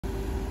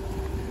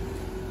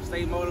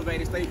Stay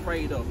motivated, stay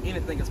prayed up.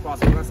 Anything is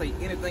possible. When I say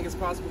anything is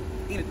possible,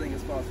 anything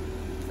is possible.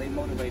 Stay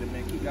motivated,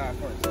 man. Keep God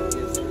first.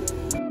 Yes, sir.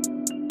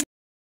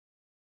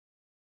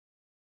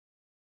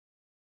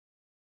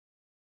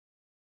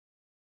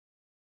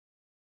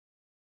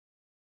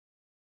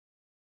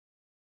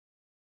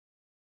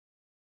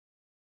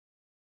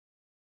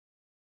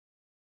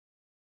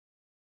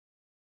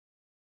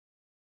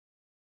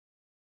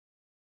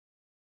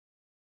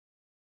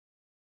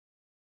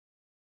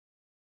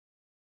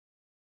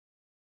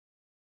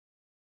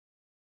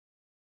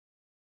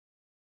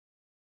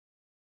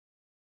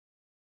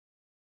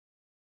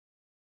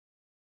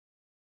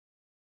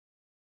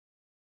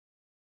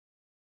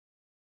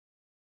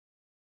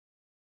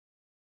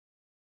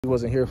 He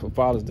wasn't here for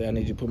Father's Day. I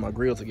need you to put my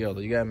grill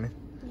together. You got me?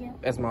 Yeah.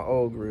 That's my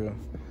old grill.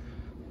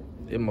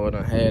 It more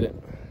done had it.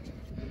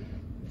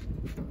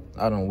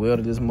 I done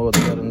welded this more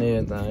together and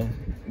everything.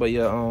 But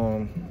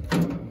yeah,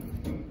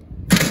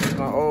 it's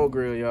my old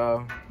grill,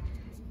 y'all.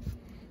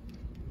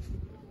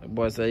 That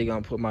boy said he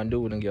gonna put my new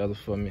one together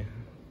for me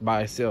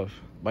by itself.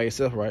 By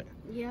yourself, right?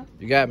 Yeah.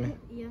 You got me?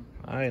 Yeah.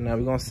 All right, now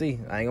we gonna see.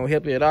 I ain't gonna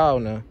help you at all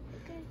now.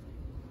 Okay.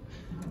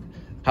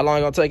 How long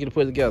it gonna take you to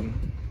put it together?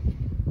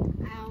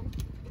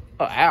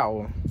 An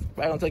hour.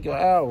 Why gonna take you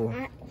an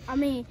hour? I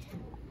mean,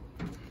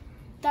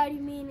 30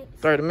 minutes.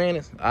 30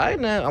 minutes? All right,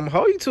 now. I'm gonna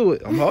hold you to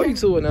it. I'm gonna hold you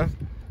to it now.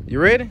 You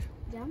ready?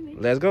 Yeah, I'm ready.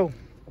 Let's go.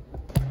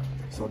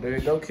 So there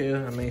you go, kid.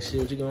 I mean, shit,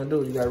 what you gonna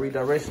do? You got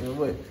redirection or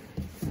what?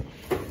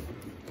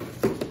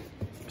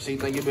 So you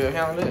think you better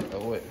handle it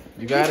or what?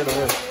 You got it or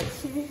what?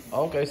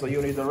 Okay, so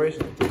you need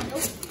direction. Nope.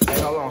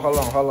 Hey, hold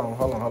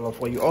on.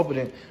 Before you open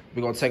it,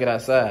 we're gonna take it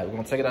outside. We're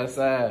gonna take it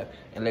outside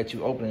and let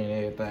you open it and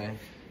everything.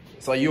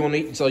 So you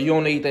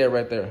don't need that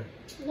right there.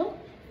 Nope.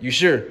 You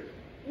sure?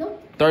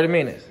 Nope. 30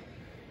 minutes.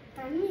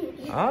 30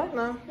 minutes. All right,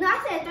 now. No,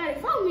 I said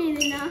 34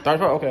 minutes now.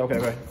 34? Okay. All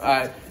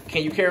right.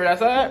 Can you carry it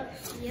outside?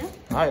 Yeah.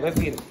 All right, let's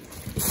get it.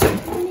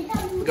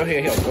 Go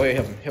ahead, help. Go ahead,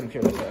 help him. Help him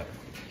carry it outside.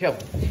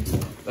 Help him.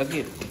 Let's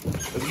get it.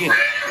 Let's get it.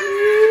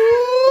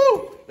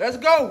 Woo! Let's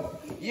go.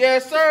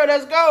 Yes, sir.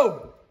 Let's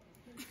go.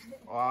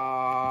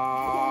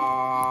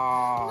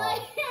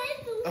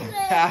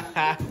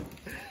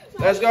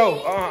 Let's go.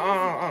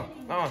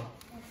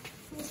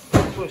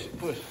 Push.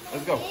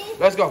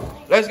 Let's go.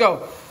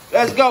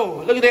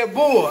 Look at that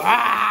bull.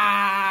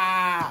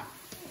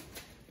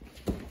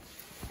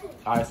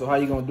 All right, so how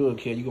you gonna do it,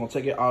 kid? You gonna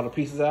take all the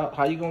pieces out?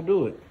 How you gonna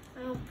do it?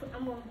 I'm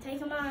gonna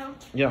take them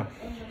out. Yeah.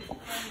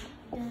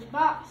 And this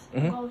box.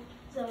 So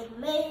the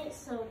legs.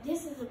 So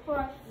this is the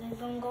part that's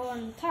gonna go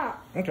on the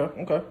top. Okay.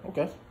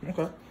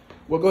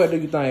 Well, go ahead and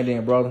do your thing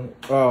then, brother.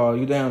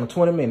 You down to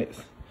 20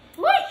 minutes.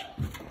 What?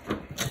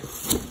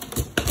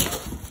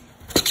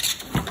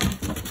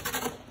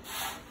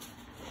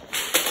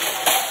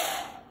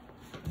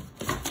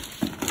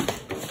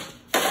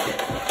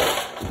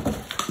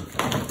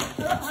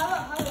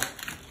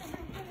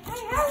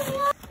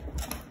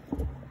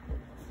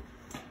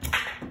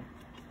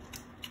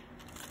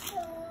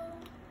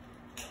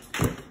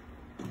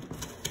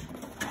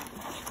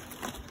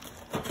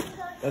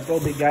 Let's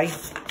go, big guy.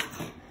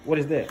 What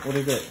is that?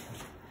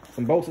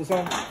 Some bolts or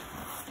something?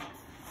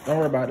 Don't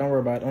worry about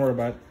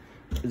it.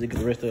 Just get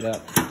the rest of it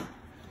out.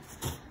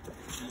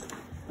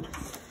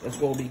 Let's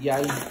go, big guy.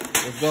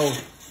 Let's go.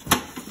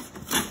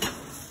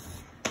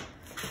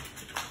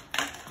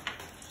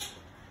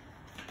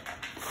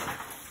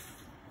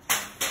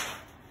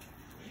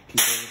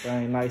 Keep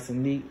everything nice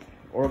and neat,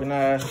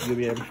 organized. You'll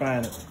be able to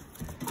find it.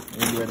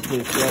 And you'll be ready to put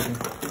it together.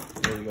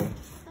 There you go.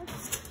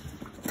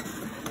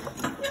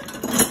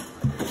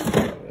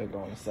 Go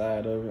on the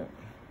side of it.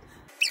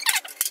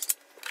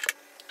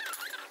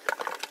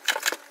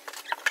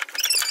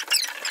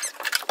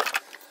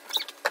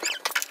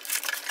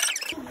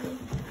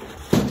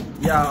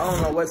 Yeah, I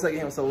don't know what's taking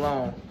him so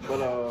long, but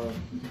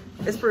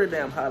it's pretty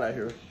damn hot out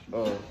here.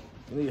 You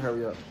need to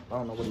hurry up. I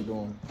don't know what he's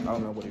doing.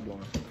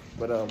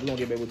 But we're gonna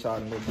get back with y'all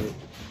in a little bit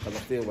because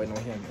I'm still waiting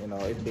on him. And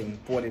it's been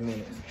 40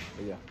 minutes.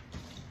 But yeah,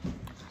 I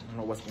don't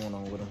know what's going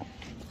on with him.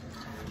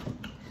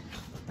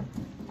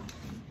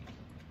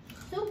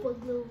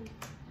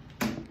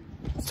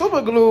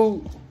 Super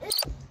glue.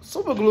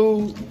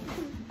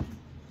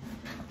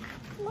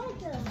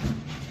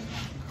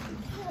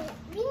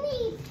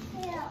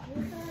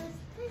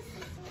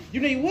 You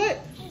need what?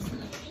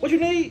 What you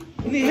need?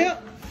 You need help?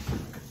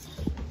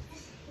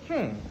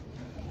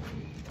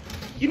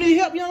 You need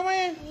help, young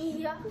man?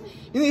 Yeah.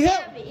 You need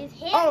help? It's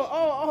heavy.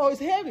 Oh, it's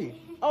heavy.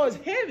 Oh, it's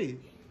heavy.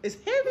 It's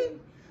heavy?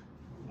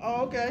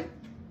 Oh, okay.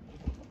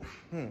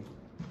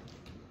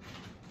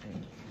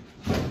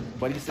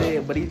 But he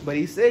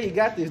said he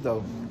got this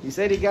though.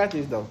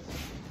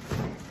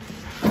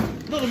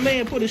 Little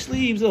man put his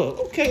sleeves up.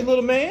 Okay,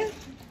 little man.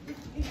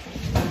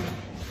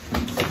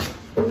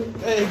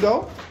 There you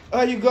go.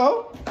 There you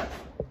go.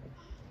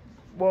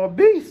 Boy,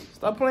 beast.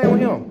 Stop playing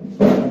with him.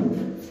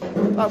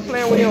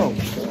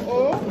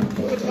 Oh,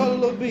 look at the other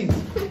little beast.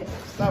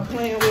 Stop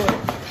playing with him.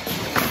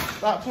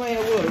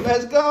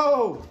 Let's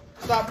go.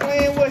 Stop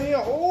playing with him.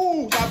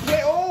 Oh,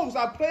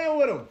 stop playing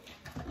with him.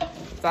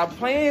 Stop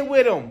playing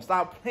with him.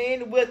 Stop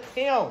playing with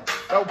him.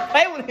 Don't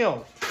play with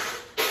him.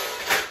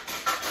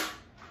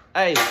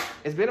 Hey,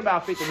 it's been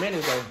about 50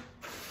 minutes though.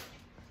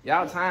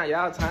 Y'all time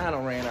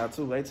done ran out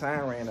too. They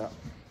time ran out.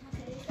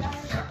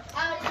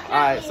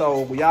 Alright,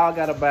 so y'all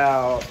got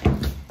about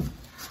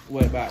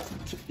what about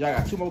y'all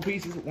got 2 more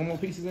pieces? 1 more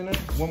pieces in there?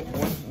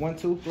 One,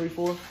 2, 3,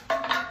 4. 1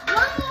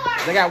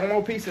 more. They got 1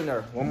 more piece in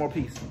there. 1 more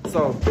piece.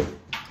 So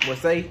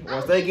once they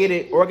get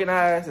it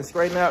organized and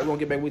straightened out, we're gonna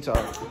get back with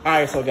y'all.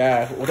 Alright, so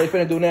guys, what they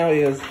finna do now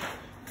is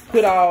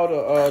put all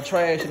the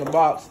trash in the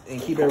box and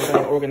keep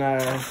everything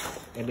organized,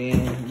 and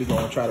then we're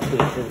gonna try to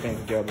put everything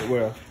together.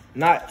 Well,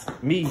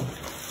 not me,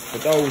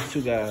 but those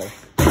 2 guys.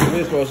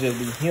 We're supposed to just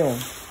be him,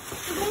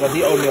 because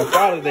he owed me a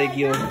Father's Day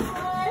gift.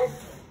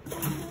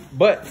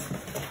 But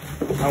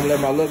I'm gonna let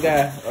my little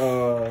guy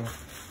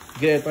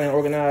get everything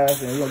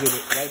organized, and we're gonna get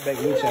it right back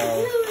with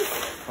y'all.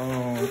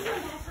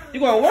 You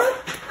going to work?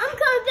 I'm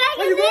coming back.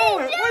 Where you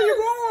going? Where you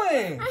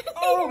going?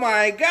 Oh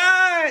my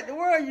God!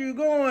 Where are you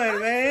going,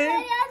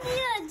 man?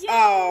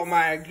 Oh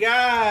my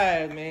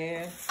God,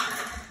 man!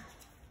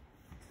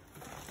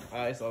 All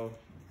right, so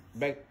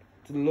back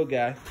to the little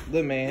guy,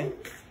 little man,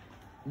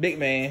 big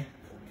man.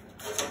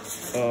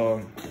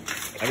 I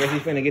guess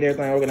he's finna get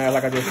everything organized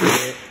like I just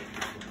said,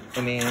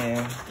 and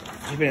then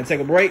he's finna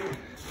take a break.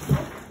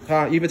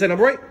 Huh? You been taking a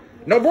break?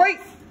 No break?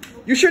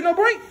 You sure no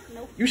break?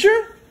 Nope. You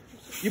sure?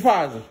 You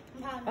positive?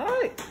 I'm positive. All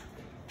right.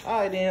 All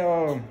right,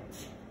 then,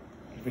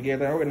 if we get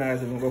that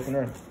organized, we're gonna go from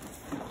there.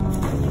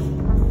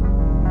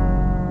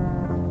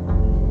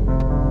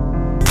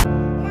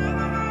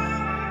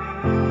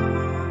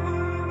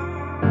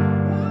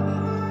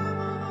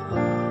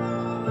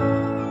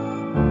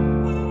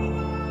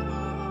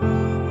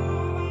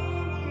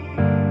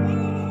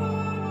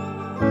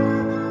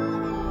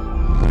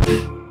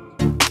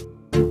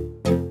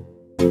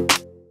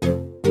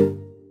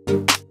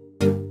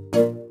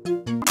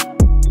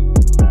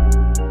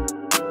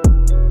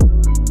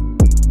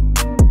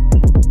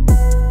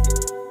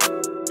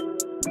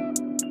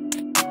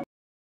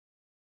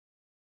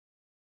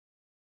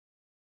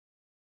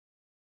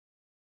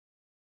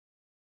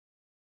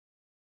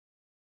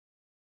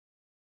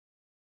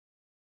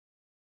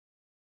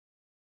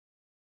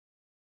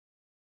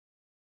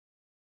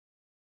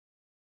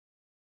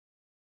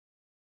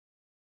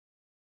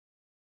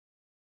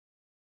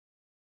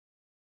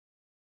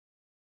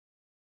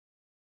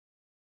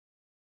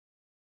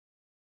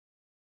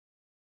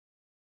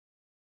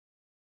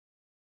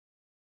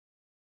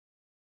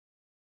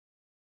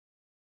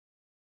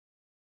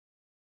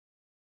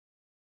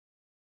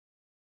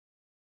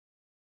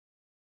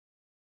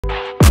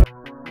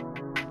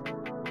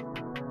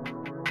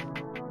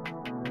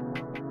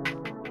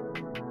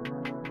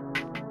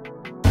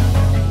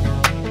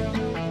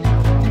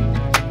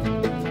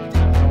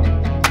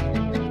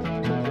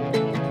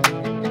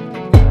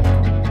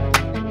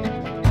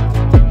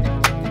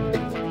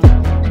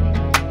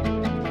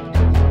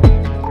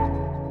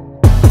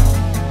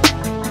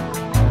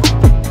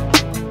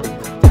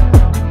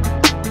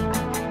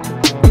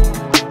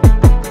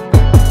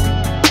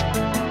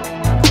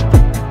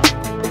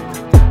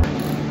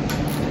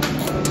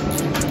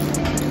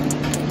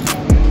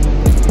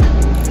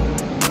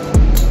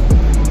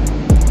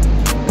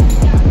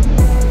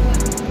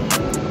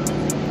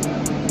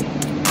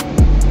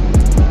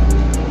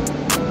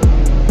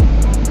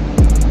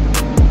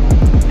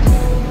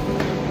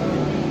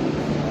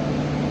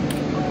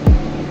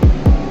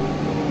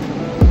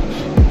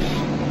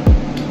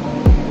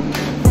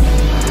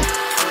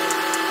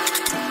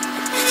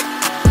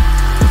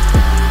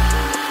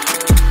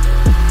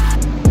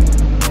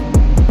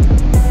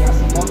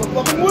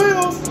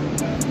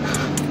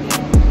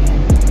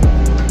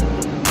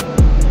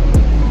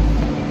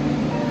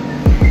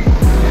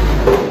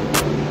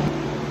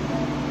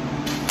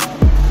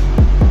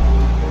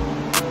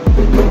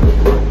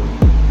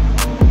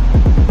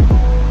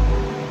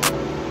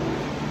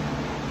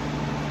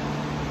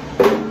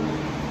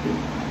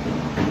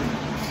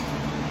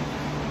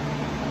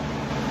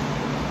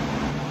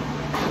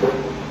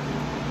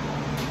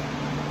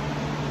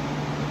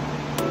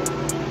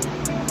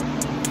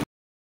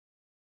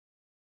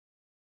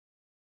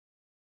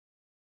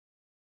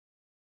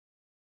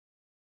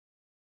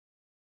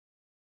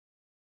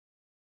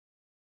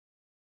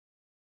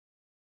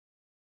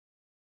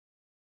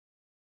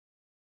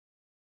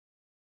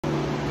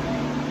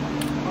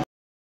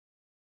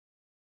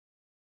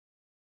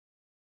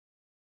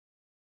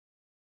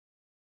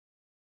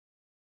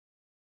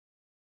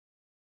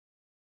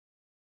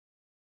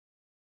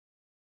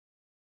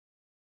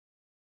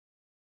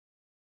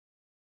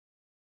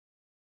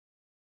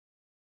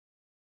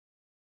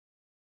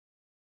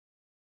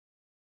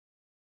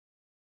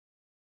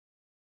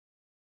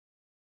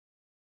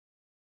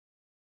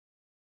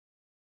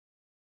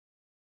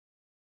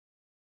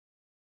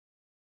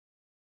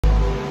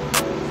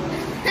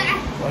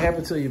 What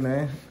happened to you,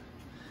 man?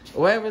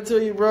 What happened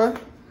to you, bro?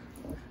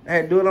 I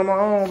had to do it on my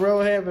own, bro.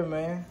 What happened,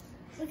 man?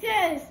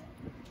 Because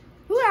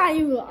who are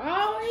you?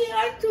 Already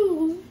are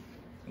 2.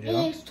 Yeah.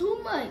 And it's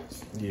too much.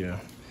 Yeah.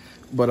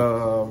 But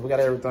we got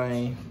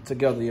everything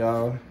together,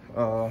 y'all.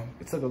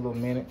 It took a little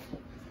minute.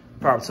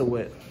 Probably took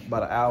what,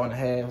 about an hour and a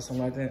half or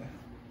something like that.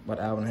 About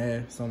an hour and a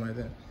half, something like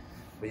that.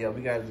 But yeah,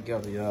 we got it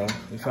together, y'all.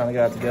 We finally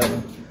got it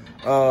together.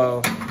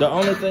 The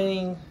only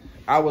thing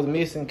I was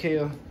missing,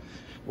 Kel,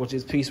 was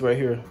this piece right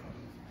here.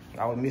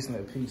 I was missing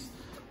that piece.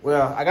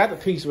 Well, I got the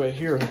piece right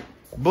here,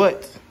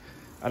 but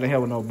I didn't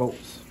have no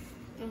bolts.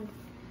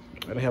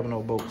 I didn't have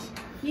no bolts.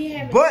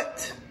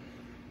 But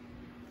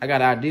I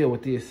got an idea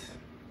with this.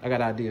 I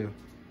got an idea.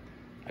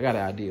 I got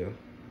an idea.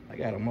 I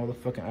got a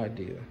motherfucking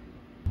idea.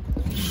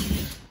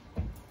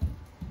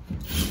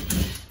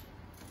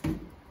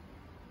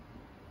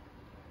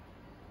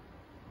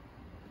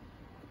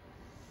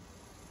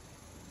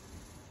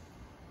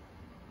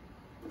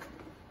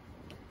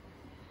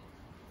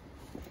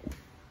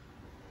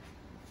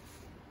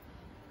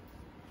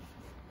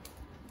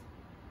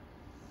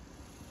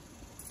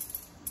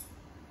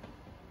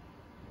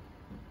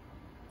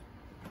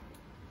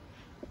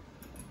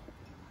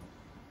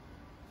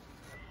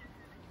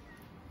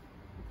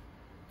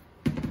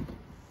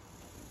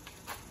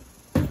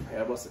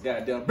 Yeah, what's the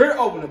goddamn beer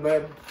opener,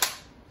 baby?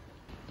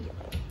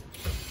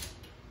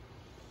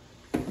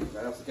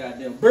 That's the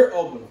goddamn beer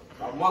opener.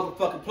 Stop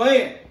motherfucking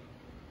playing.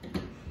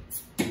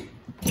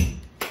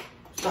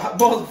 Stop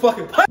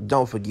motherfucking playing.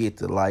 Don't forget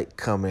to like,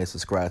 comment, and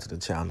subscribe to the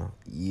channel.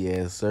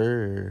 Yes,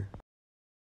 sir.